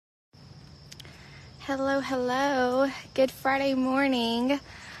Hello. Good Friday morning.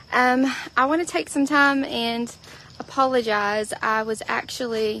 I want to take some time and apologize. I was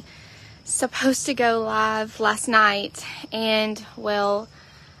actually supposed to go live last night, and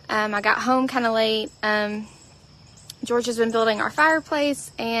I got home kind of late. George has been building our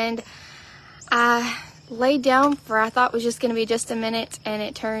fireplace, and I laid down for I thought was just going to be just a minute, and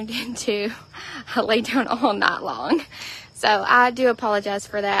it turned into I laid down all night long. So I do apologize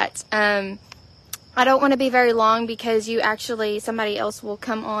for that. I don't want to be very long because somebody else will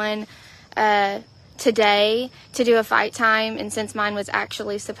come on today to do a fight time, and since mine was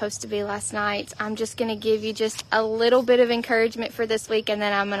actually supposed to be last night, I'm just going to give you just a little bit of encouragement for this week, and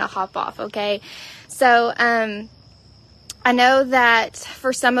then I'm going to hop off, okay? So I know that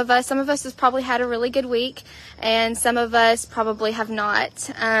for some of us has probably had a really good week, and some of us probably have not.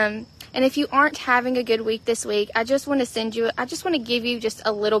 And if you aren't having a good week this week, I just want to give you just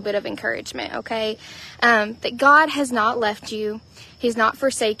a little bit of encouragement, okay? That God has not left you. He's not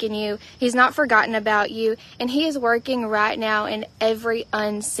forsaken you. He's not forgotten about you. And He is working right now in every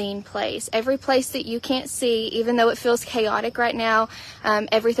unseen place. Every place that you can't see, even though it feels chaotic right now.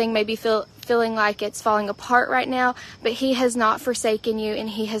 Everything may be feeling like it's falling apart right now. But He has not forsaken you, and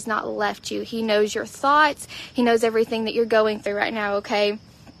He has not left you. He knows your thoughts. He knows everything that you're going through right now, okay?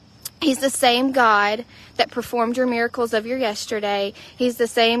 He's the same God that performed your miracles of your yesterday. He's the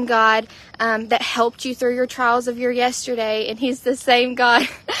same God that helped you through your trials of your yesterday. And He's the same God.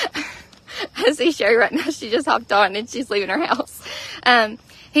 I see Sherry right now. She just hopped on and she's leaving her house.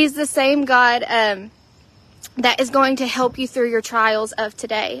 He's the same God that is going to help you through your trials of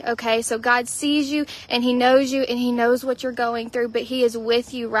today. Okay, so God sees you, and He knows you, and He knows what you're going through, but He is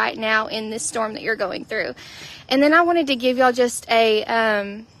with you right now in this storm that you're going through. And then I wanted to give y'all just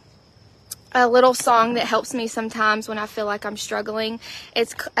a little song that helps me sometimes when I feel like I'm struggling.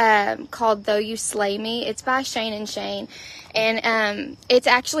 It's called Though You Slay Me. It's by Shane and Shane. And it's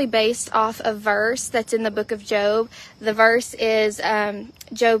actually based off a verse that's in the book of Job. The verse is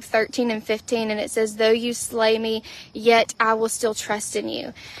Job 13:15, and it says, "Though you slay me, yet I will still trust in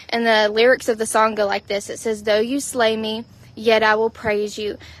you." And the lyrics of the song go like this. It says, "Though you slay me, yet I will praise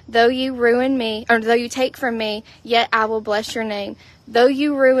you. Though you ruin me, or though you take from me, yet I will bless your name. Though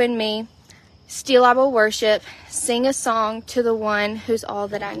you ruin me, still I will worship, sing a song to the one who's all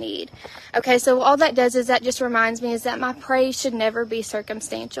that I need." Okay, so all that does is that just reminds me is that my praise should never be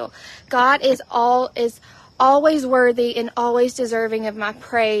circumstantial. God is always worthy and always deserving of my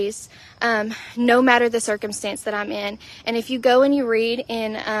praise, no matter the circumstance that I'm in. And if you go and you read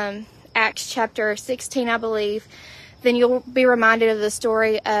in Acts chapter 16, I believe, then you'll be reminded of the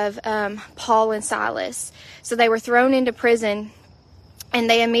story of Paul and Silas. So they were thrown into prison, and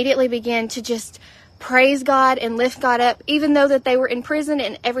they immediately began to just praise God and lift God up, even though that they were in prison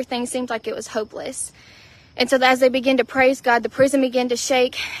and everything seemed like it was hopeless. And so as they began to praise God, the prison began to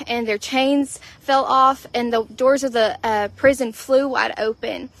shake, and their chains fell off, and the doors of the prison flew wide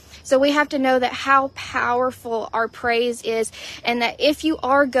open. So we have to know that how powerful our praise is, and that if you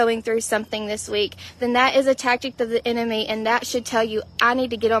are going through something this week, then that is a tactic of the enemy, and that should tell you, I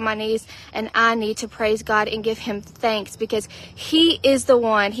need to get on my knees and I need to praise God and give Him thanks, because He is the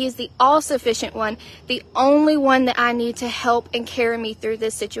one, He's the all-sufficient one, the only one that I need to help and carry me through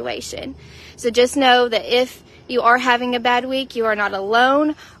this situation. So just know that if you are having a bad week, you are not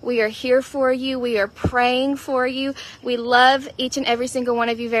alone. We are here for you. We are praying for you. We love each and every single one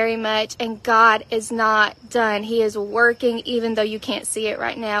of you very much. And God is not done. He is working even though you can't see it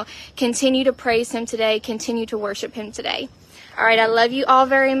right now. Continue to praise Him today. Continue to worship Him today. All right, I love you all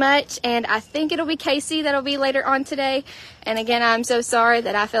very much. And I think it'll be Kelsi that'll be later on today. And again, I'm so sorry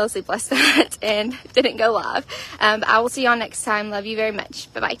that I fell asleep last night and didn't go live. I will see y'all next time. Love you very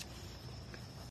much. Bye-bye.